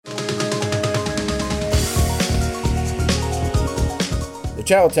The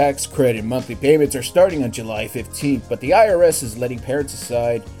child tax credit monthly payments are starting on July 15th, but the IRS is letting parents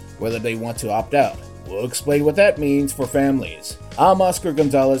decide whether they want to opt out. We'll explain what that means for families. I'm Oscar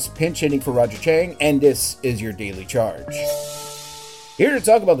Gonzalez, pinch hitting for Roger Chang, and this is your Daily Charge. Here to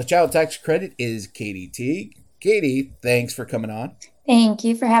talk about the child tax credit is Katie Teague. Katie, thanks for coming on. Thank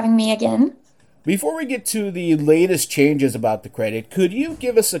you for having me again. Before we get to the latest changes about the credit, could you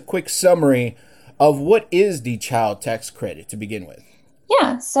give us a quick summary of what is the child tax credit to begin with?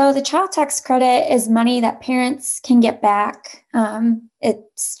 Yeah, so the child tax credit is money that parents can get back.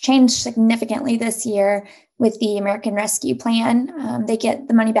 It's changed significantly this year with the American Rescue Plan. They get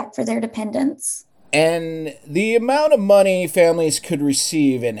the money back for their dependents. And the amount of money families could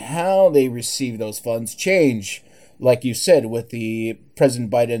receive and how they receive those funds change, like you said, with the President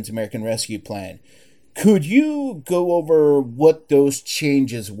Biden's American Rescue Plan. Could you go over what those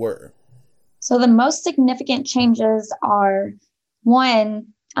changes were? So the most significant changes are, one,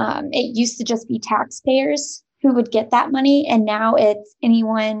 it used to just be taxpayers who would get that money, and now it's any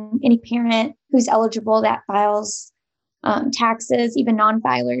parent who's eligible that files taxes, even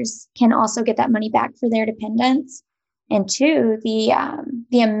non-filers, can also get that money back for their dependents. And two, the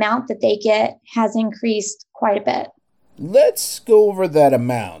amount that they get has increased quite a bit. Let's go over that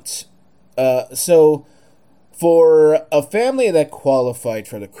amount. So for a family that qualified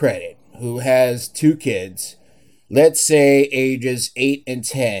for the credit, who has two kids, let's say ages 8 and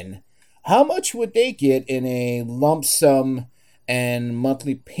 10, how much would they get in a lump sum and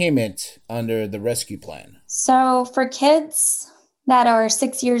monthly payment under the rescue plan? So for kids that are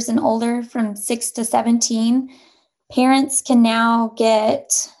 6 years and older, from 6 to 17, parents can now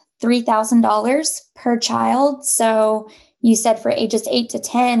get $3,000 per child. So you said for ages 8 to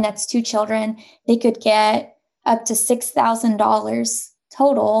 10, that's two children, they could get up to $6,000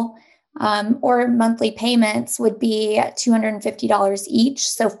 total. Or monthly payments would be $250 each,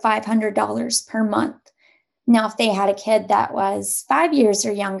 so $500 per month. Now, if they had a kid that was 5 years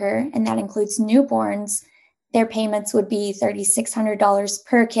or younger, and that includes newborns, their payments would be $3,600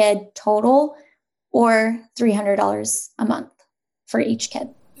 per kid total, or $300 a month for each kid.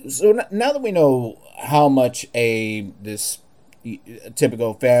 So now that we know how much this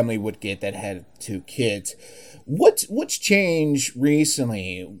typical family would get that had two kids, what's changed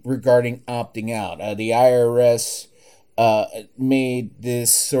recently regarding opting out? The IRS made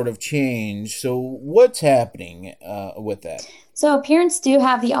this sort of change. So what's happening with that? So parents do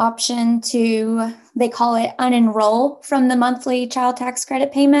have the option to, they call it unenroll from the monthly child tax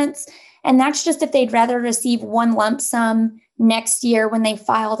credit payments. And that's just if they'd rather receive one lump sum next year when they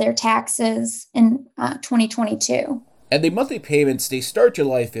file their taxes in 2022. And the monthly payments, they start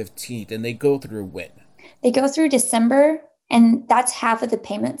July 15th and they go through when? They go through December, and that's half of the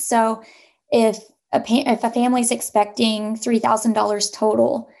payment. So if a family's expecting $3,000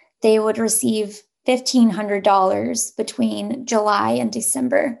 total, they would receive $1,500 between July and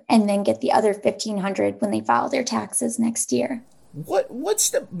December, and then get the other $1,500 when they file their taxes next year. What's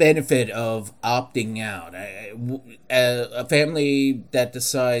the benefit of opting out? A family that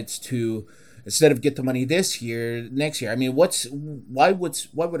decides to, instead of get the money this year, next year. I mean, why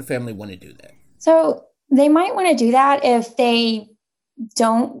would a family want to do that? So they might want to do that if they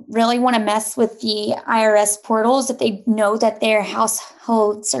don't really want to mess with the IRS portals, if they know that their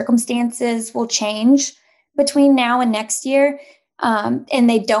household circumstances will change between now and next year, and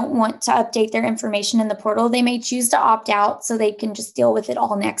they don't want to update their information in the portal. They may choose to opt out so they can just deal with it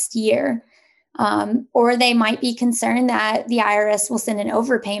all next year. Or they might be concerned that the IRS will send an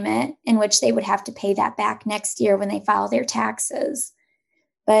overpayment, in which they would have to pay that back next year when they file their taxes.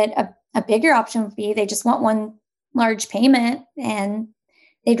 But a bigger option would be they just want one large payment and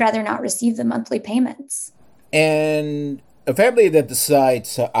they'd rather not receive the monthly payments. And a family that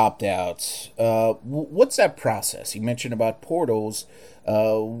decides to opt out, what's that process? You mentioned about portals.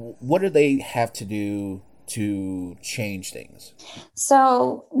 What do they have to do to change things?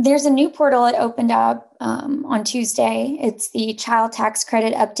 So there's a new portal that opened up on Tuesday. It's the Child Tax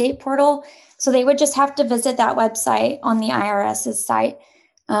Credit Update portal. So they would just have to visit that website on the IRS's site.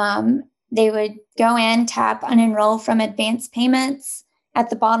 They would go in, tap unenroll from advance payments at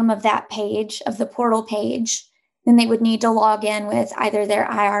the bottom of that page, of the portal page. Then they would need to log in with either their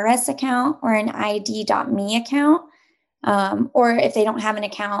IRS account or an ID.me account. Or if they don't have an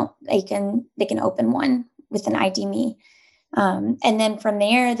account, they can open one with an ID.me. And then from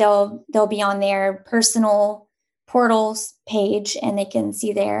there, they'll be on their personal portals page, and they can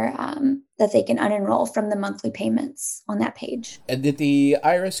see there that they can unenroll from the monthly payments on that page. And did the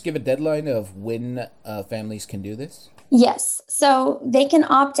IRS give a deadline of when families can do this? Yes. So they can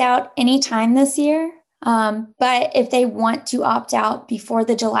opt out anytime this year. But if they want to opt out before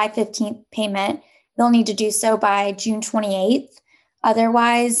the July 15th payment, they'll need to do so by June 28th.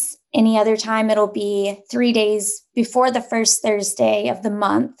 Otherwise, any other time, it'll be 3 days before the first Thursday of the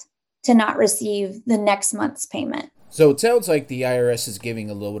month to not receive the next month's payment. So it sounds like the IRS is giving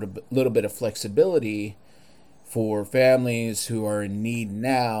a little bit of flexibility for families who are in need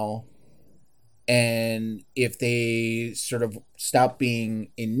now. And if they sort of stop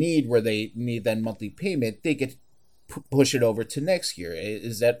being in need where they need that monthly payment, they could push it over to next year.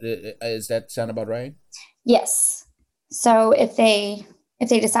 Is that sound about right? Yes. So if they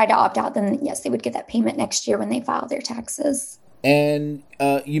decide to opt out, then yes, they would get that payment next year when they file their taxes. And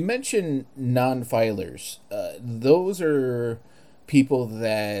you mentioned non-filers. Those are people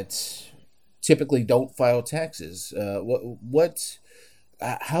that typically don't file taxes. What's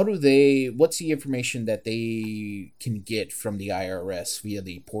the information that they can get from the IRS via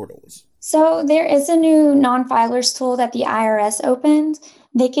the portals? So there is a new non-filers tool that the IRS opened.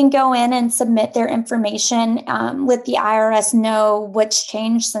 They can go in and submit their information, let the IRS know what's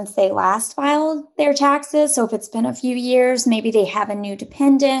changed since they last filed their taxes. So if it's been a few years, maybe they have a new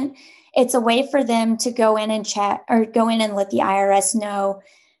dependent. It's a way for them to go in and check or go in and let the IRS know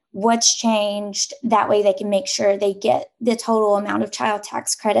what's changed. That way they can make sure they get the total amount of child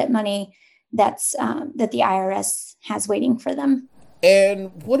tax credit money that the IRS has waiting for them.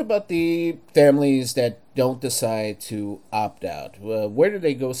 And what about the families that don't decide to opt out? Where do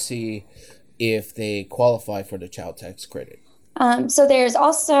they go see if they qualify for the child tax credit? So there's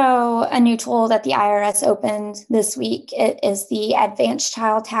also a new tool that the IRS opened this week. It is the Advanced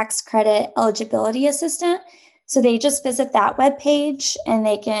Child Tax Credit Eligibility Assistant. So they just visit that webpage and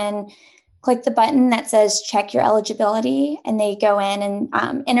they can click the button that says check your eligibility, and they go in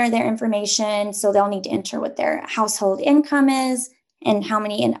and enter their information. So they'll need to enter what their household income is and how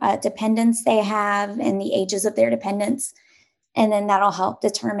many dependents they have and the ages of their dependents. And then that'll help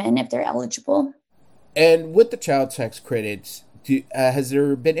determine if they're eligible. And with the child tax credits, has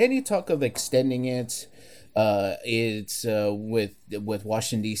there been any talk of extending it? It's with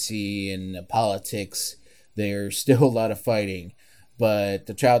Washington, D.C. and politics, there's still a lot of fighting. But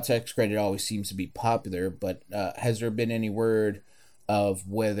the child tax credit always seems to be popular. But has there been any word of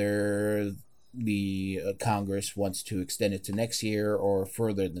whether the Congress wants to extend it to next year or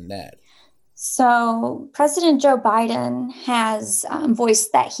further than that? So President Joe Biden has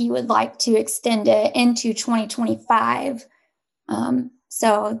voiced that he would like to extend it into 2025.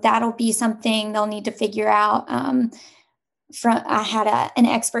 So that'll be something they'll need to figure out. I had an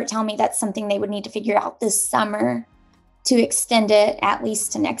expert tell me that's something they would need to figure out this summer to extend it at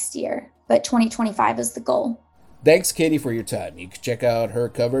least to next year. But 2025 is the goal. Thanks, Katie, for your time. You can check out her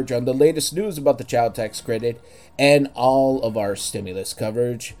coverage on the latest news about the child tax credit and all of our stimulus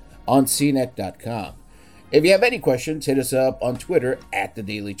coverage on cnet.com. If you have any questions, hit us up on Twitter at The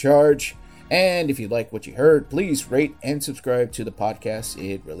Daily Charge. And if you like what you heard, please rate and subscribe to the podcast.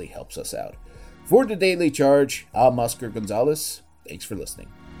 It really helps us out. For The Daily Charge, I'm Oscar Gonzalez. Thanks for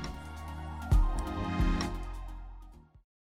listening.